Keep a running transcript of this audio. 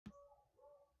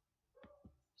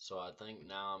So I think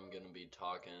now I'm going to be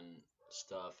talking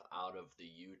stuff out of the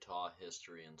Utah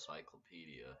History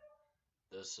Encyclopedia.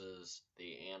 This is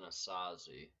the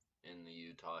Anasazi in the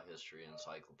Utah History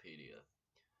Encyclopedia.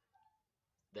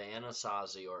 The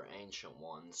Anasazi, or Ancient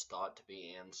Ones, thought to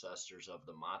be ancestors of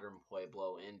the modern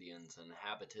Pueblo Indians,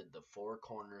 inhabited the Four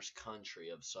Corners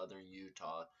country of southern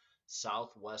Utah,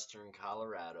 southwestern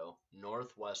Colorado,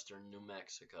 northwestern New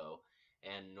Mexico,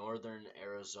 and northern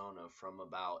Arizona from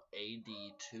about AD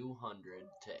 200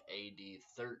 to AD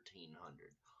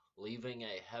 1300, leaving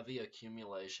a heavy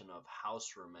accumulation of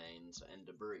house remains and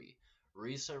debris.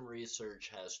 Recent research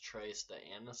has traced the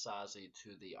Anasazi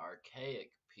to the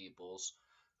archaic peoples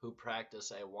who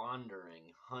practice a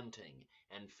wandering, hunting,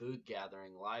 and food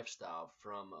gathering lifestyle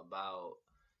from about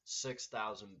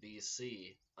 6000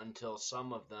 BC until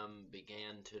some of them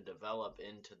began to develop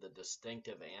into the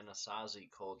distinctive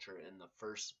Anasazi culture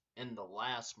in the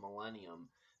last millennium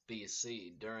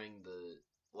BC. During the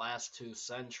last 2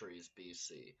 centuries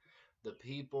BC, the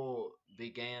people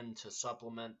began to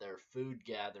supplement their food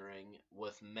gathering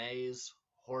with maize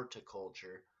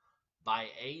horticulture. By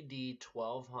AD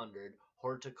 1200,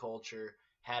 horticulture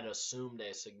had assumed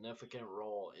a significant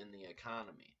role in the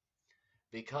economy.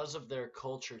 Because their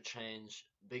culture changed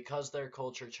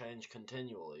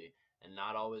continually and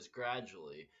not always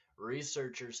gradually,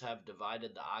 researchers have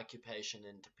divided the occupation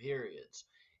into periods,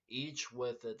 each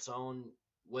with its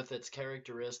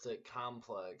characteristic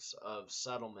complex of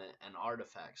settlement and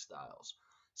artifact styles.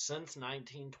 Since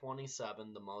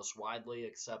 1927, the most widely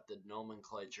accepted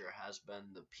nomenclature has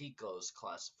been the Pecos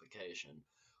classification,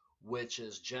 which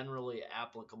is generally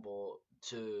applicable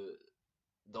to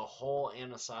the whole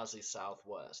Anasazi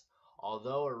Southwest.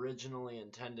 Although originally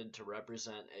intended to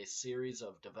represent a series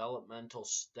of developmental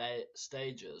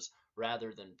stages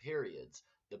rather than periods,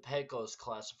 the Pecos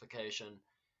classification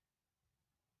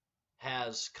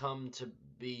has come to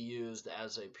be used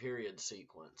as a period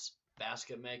sequence.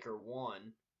 Basket Maker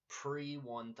 1, pre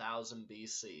 1000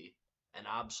 BC, an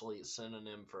obsolete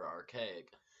synonym for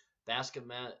archaic. Basket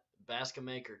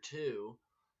Maker 2,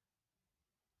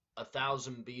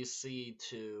 1000 BC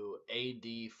to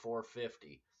AD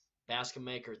 450. Basket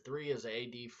Maker 3 is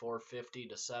AD 450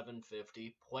 to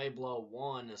 750. Pueblo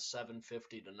 1 is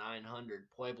 750 to 900.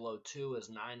 Pueblo 2 is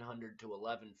 900 to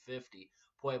 1150.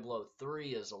 Pueblo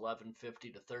 3 is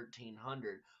 1150 to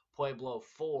 1300. Pueblo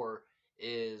 4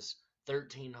 is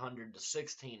 1300 to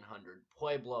 1600.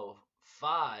 Pueblo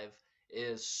 5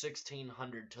 is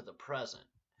 1600 to the present,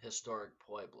 historic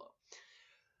Pueblo.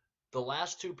 The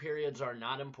last two periods are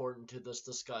not important to this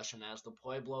discussion, as the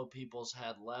Pueblo peoples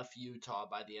had left Utah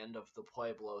by the end of the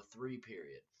Pueblo III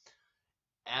period.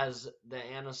 As the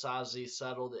Anasazi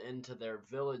settled into their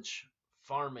village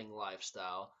farming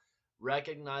lifestyle,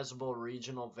 recognizable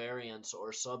regional variants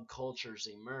or subcultures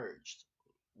emerged,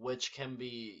 which can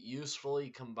be usefully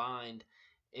combined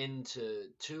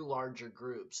into two larger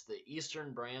groups: the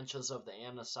eastern branches of the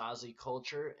Anasazi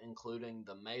culture, including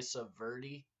the Mesa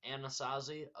Verde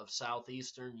Anasazi of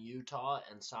southeastern Utah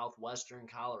and southwestern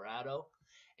Colorado,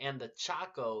 and the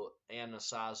Chaco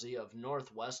Anasazi of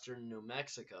northwestern New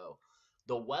Mexico.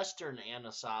 The western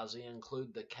Anasazi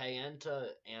include the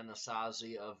Kayenta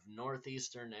Anasazi of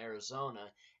northeastern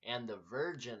Arizona and the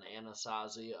Virgin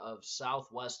Anasazi of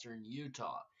southwestern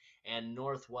Utah and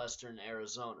northwestern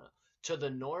Arizona. To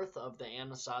the north of the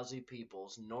Anasazi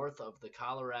peoples, north of the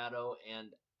Colorado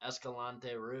and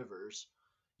Escalante rivers,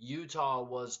 Utah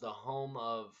was the home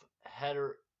of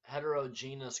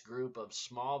heterogeneous group of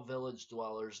small village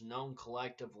dwellers known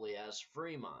collectively as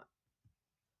Fremont.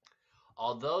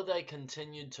 Although they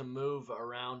continued to move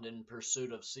around in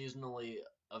pursuit of seasonally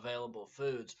available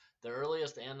foods, the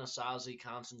earliest Anasazi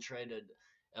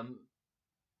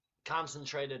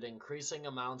concentrated increasing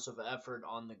amounts of effort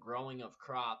on the growing of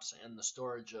crops and the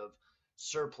storage of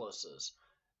surpluses.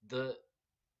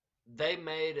 They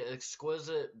made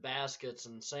exquisite baskets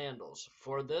and sandals.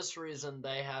 For this reason,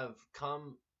 they have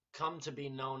come to be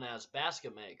known as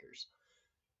basket makers.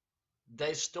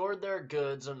 They stored their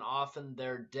goods, and often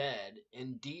their dead,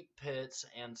 in deep pits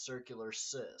and circular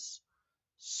sys.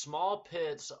 Small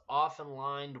pits, often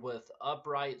lined with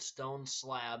upright stone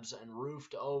slabs and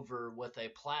roofed over with a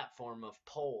platform of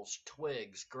poles,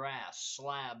 twigs, grass,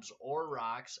 slabs, or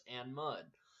rocks and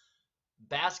mud.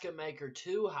 Basket Maker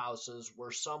 2 houses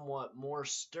were somewhat more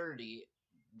sturdy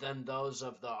than those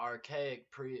of the archaic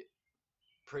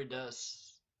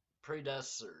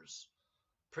predecessors,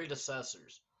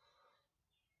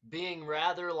 being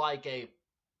rather like a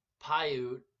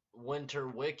Paiute winter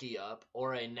wickiup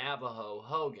or a Navajo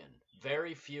hogan.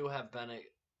 Very few have been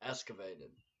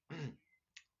excavated.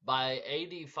 By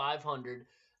AD 500,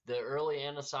 the early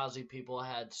Anasazi people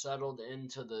had settled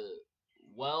into the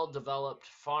well-developed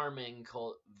farming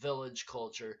village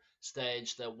culture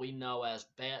stage that we know as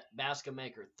Basket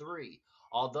Maker 3.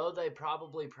 Although they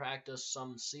probably practiced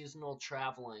some seasonal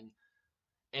traveling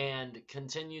and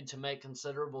continued to make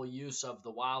considerable use of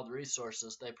the wild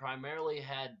resources, they primarily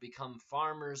had become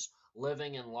farmers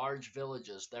living in large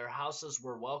villages. Their houses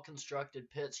were well-constructed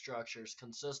pit structures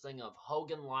consisting of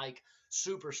Hogan-like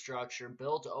superstructure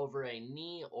built over a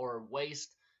knee or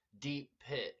waist-deep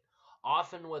pit,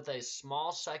 often with a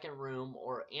small second room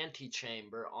or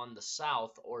antechamber on the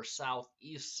south or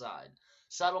southeast side.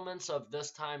 Settlements of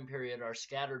this time period are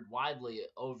scattered widely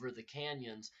over the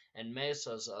canyons and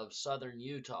mesas of southern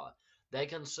Utah. They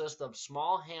consist of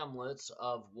small hamlets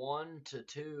of one to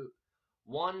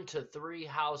three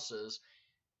houses,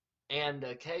 and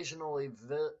occasionally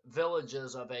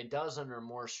villages of a dozen or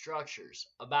more structures.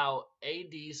 About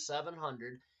AD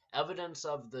 700, evidence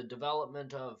of the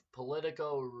development of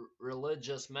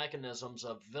politico-religious mechanisms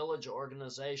of village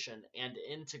organization and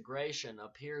integration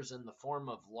appears in the form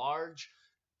of large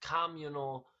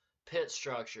communal pit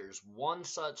structures. One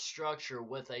such structure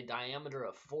with a diameter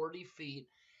of 40 feet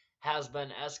has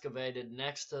been excavated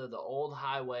next to the old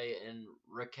highway in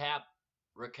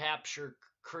Recapture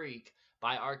Creek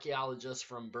by archaeologists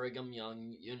from Brigham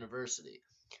Young University.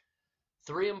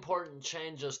 Three important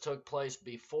changes took place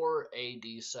before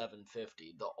AD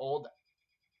 750. The old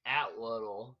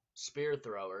atlatl spear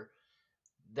thrower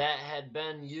that had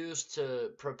been used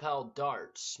to propel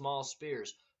darts, small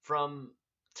spears, from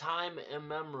time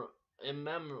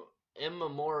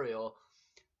immemorial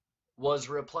was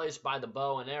replaced by the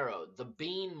bow and arrow. The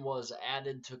bean was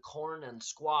added to corn and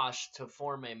squash to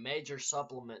form a major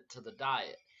supplement to the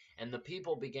diet, and the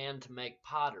people began to make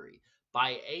pottery.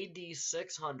 By AD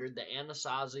 600, the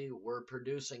Anasazi were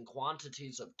producing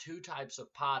quantities of two types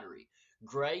of pottery,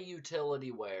 gray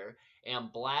utility ware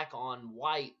and black on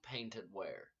white painted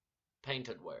ware.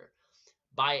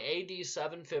 By AD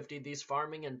 750, these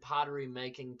farming and pottery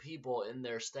making people in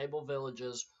their stable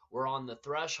villages were on the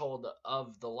threshold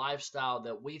of the lifestyle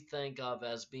that we think of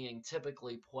as being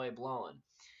typically Puebloan,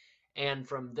 and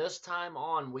from this time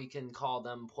on we can call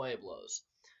them Pueblos.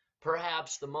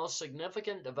 Perhaps the most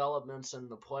significant developments in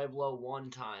the Pueblo I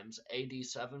times, AD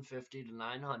 750 to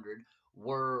 900,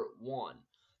 were 1.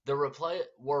 The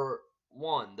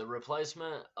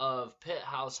replacement of pit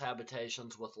house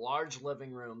habitations with large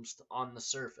living rooms on the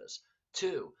surface.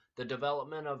 2. The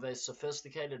development of a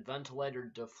sophisticated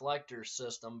ventilator deflector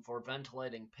system for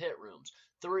ventilating pit rooms.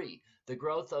 3. The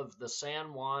growth of the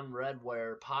San Juan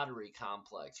redware pottery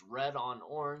complex, red on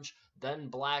orange, then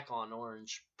black on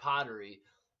orange pottery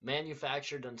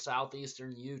manufactured in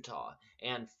southeastern Utah.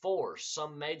 And 4.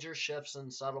 Some major shifts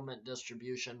in settlement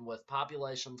distribution, with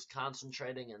populations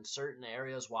concentrating in certain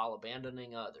areas while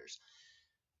abandoning others.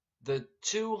 The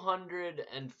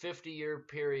 250-year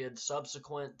period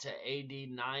subsequent to AD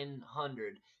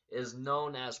 900 is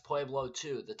known as Pueblo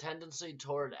II. The tendency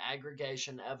toward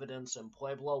aggregation evidence in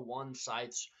Pueblo I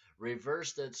sites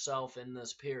reversed itself in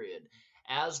this period,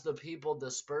 as the people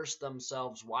dispersed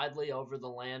themselves widely over the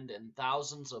land in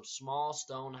thousands of small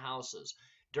stone houses.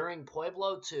 During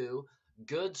Pueblo II,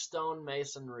 good stone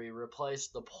masonry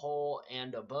replaced the pole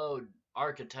and abode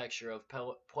architecture of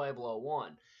Pueblo I.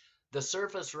 The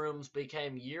surface rooms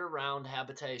became year-round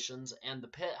habitations, and the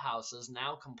pit houses,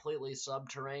 now completely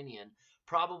subterranean,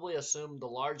 probably assumed the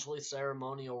largely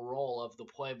ceremonial role of the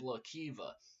Pueblo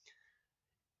Kiva.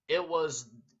 It was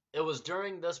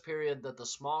during this period that the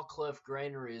small cliff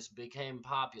granaries became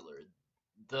popular.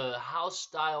 The house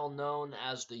style known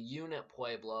as the unit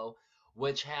pueblo,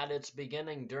 which had its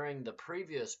beginning during the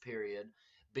previous period,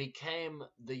 became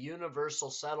the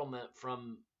universal settlement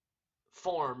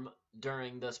form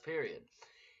during this period.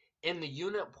 In the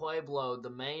unit pueblo, the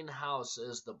main house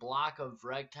is the block of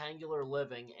rectangular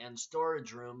living and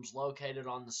storage rooms located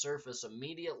on the surface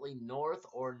immediately north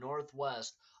or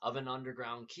northwest of an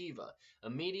underground kiva.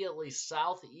 Immediately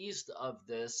southeast of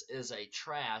this is an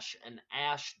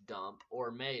ash dump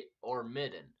or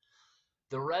midden.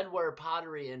 The redware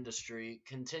pottery industry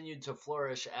continued to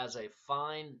flourish as a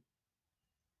fine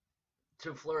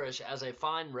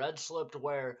red slipped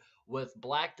ware with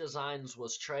black designs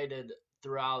was traded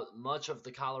throughout much of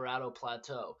the Colorado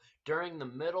Plateau. During the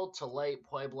middle to late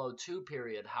Pueblo II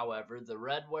period, however, the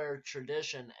redware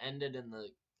tradition ended in the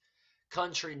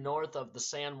country north of the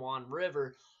San Juan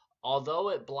River. Although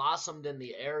it blossomed in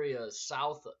the area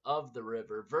south of the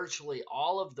river, virtually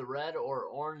all of the red or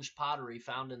orange pottery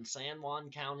found in San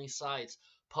Juan County sites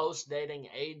post-dating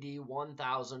AD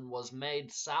 1000 was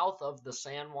made south of the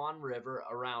San Juan River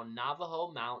around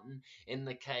Navajo Mountain in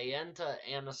the Kayenta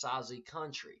Anasazi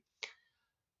country.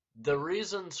 The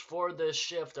reasons for this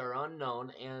shift are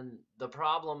unknown, and the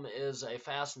problem is a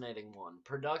fascinating one.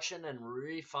 Production and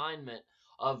refinement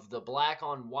of the black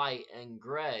on white and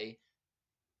gray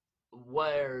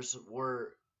wares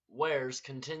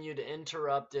continued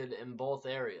interrupted in both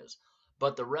areas,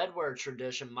 but the redware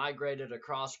tradition migrated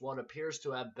across what appears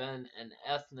to have been an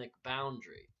ethnic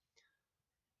boundary.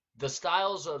 The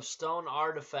styles of stone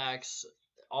artifacts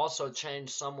also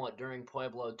changed somewhat during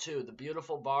Pueblo too. The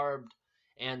beautiful barbed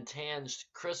and tanged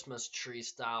Christmas tree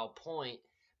style point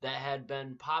that had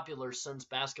been popular since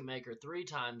Basket Maker 3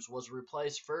 times was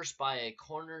replaced first by a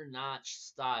corner notch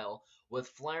style with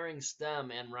flaring stem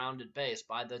and rounded base,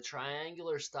 by the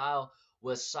triangular style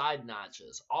with side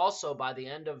notches. Also, by the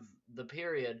end of the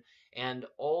period, an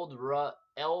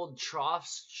old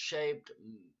trough-shaped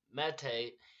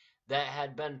metate that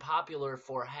had been popular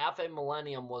for half a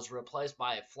millennium was replaced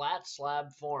by a flat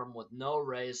slab form with no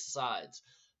raised sides.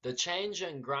 The change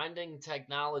in grinding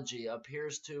technology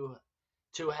appears to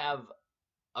have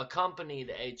accompanied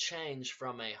a change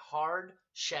from a hard,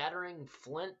 shattering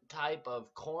flint type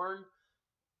of corn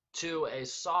to a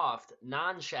soft,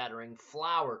 non-shattering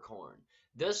flour corn.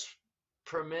 This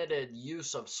permitted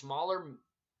use of smaller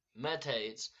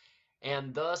metates,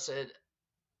 and thus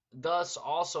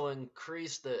also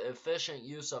increased the efficient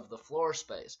use of the floor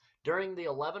space. During the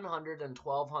 1100s and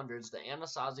 1200s, the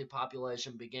Anasazi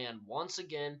population began once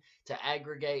again to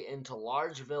aggregate into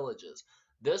large villages.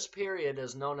 This period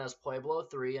is known as Pueblo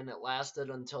III, and it lasted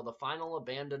until the final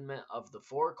abandonment of the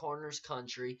Four Corners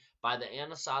country by the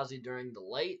Anasazi during the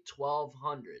late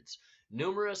 1200s.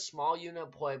 Numerous small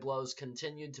unit pueblos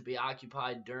continued to be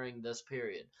occupied during this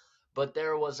period, but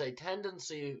there was a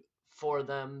tendency for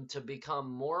them to become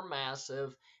more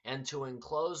massive and to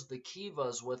enclose the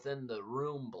kivas within the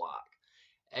room block.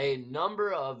 A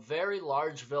number of very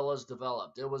large villas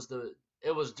developed. It was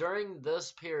during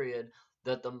this period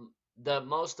that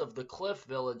most of the cliff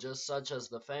villages, such as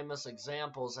the famous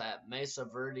examples at Mesa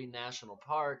Verde National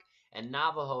Park and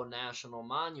Navajo National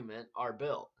Monument, are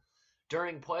built.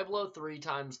 During Pueblo 3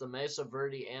 times, the Mesa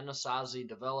Verde Anasazi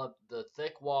developed the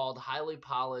thick-walled, highly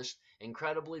polished,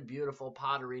 incredibly beautiful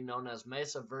pottery known as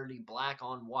Mesa Verde black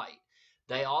on white.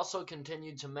 They also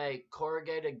continued to make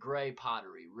corrugated gray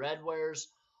pottery. Redwares,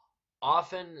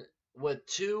 often with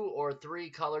 2 or 3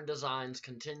 color designs,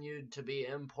 continued to be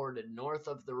imported north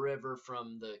of the river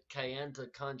from the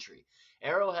Kayenta country.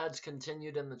 Arrowheads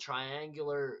continued in the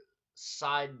triangular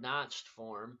side-notched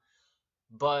form,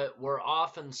 but were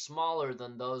often smaller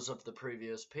than those of the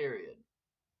previous period.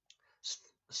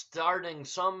 Starting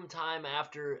sometime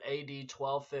after AD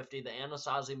 1250, the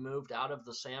Anasazi moved out of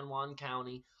the San Juan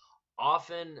County,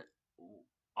 often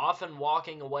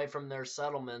walking away from their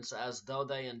settlements as though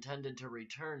they intended to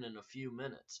return in a few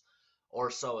minutes,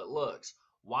 or so it looks.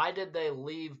 Why did they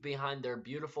leave behind their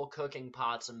beautiful cooking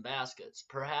pots and baskets?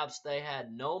 Perhaps they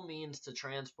had no means to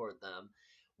transport them.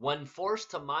 When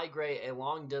forced to migrate a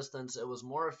long distance, it was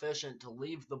more efficient to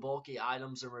leave the bulky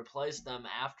items and replace them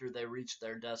after they reached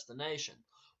their destination.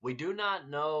 We do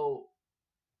know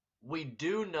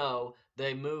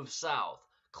they moved south.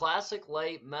 Classic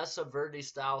late Mesa Verde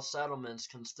style settlements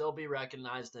can still be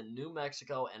recognized in New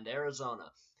Mexico and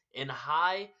Arizona, in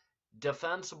high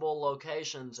defensible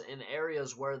locations in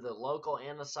areas where the local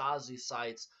Anasazi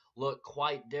sites look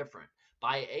quite different.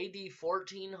 By AD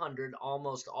 1400,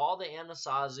 almost all the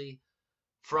Anasazi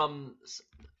from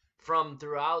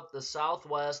throughout the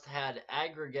Southwest had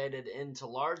aggregated into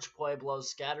large pueblos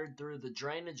scattered through the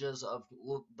drainages of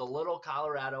the Little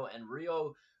Colorado and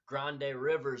Rio Grande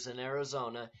rivers in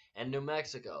Arizona and New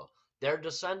Mexico. Their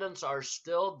descendants are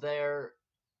still there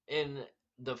in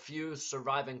the few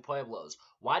surviving pueblos.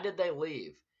 Why did they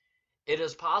leave? It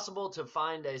is impossible to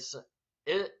find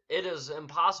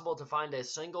a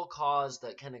single cause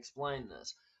that can explain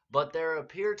this, but there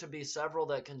appear to be several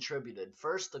that contributed.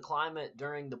 First, the climate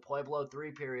during the Pueblo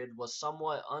III period was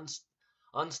somewhat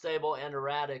unstable and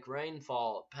erratic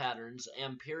rainfall patterns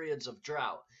and periods of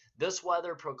drought. This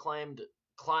weather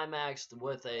climaxed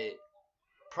with a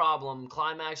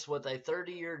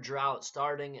 30-year drought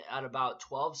starting at about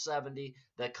 1270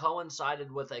 that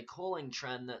coincided with a cooling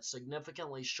trend that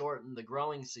significantly shortened the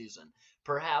growing season.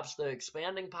 Perhaps the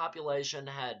expanding population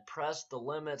had pressed the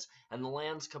limits and the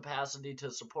land's capacity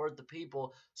to support the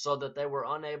people so that they were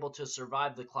unable to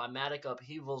survive the climatic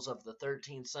upheavals of the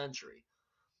 13th century.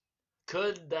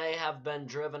 Could they have been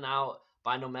driven out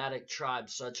by nomadic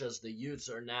tribes such as the Utes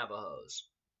or Navajos?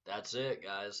 That's it,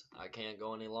 guys. I can't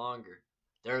go any longer.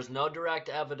 There is no direct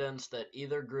evidence that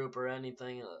either group or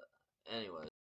anything. Anyways.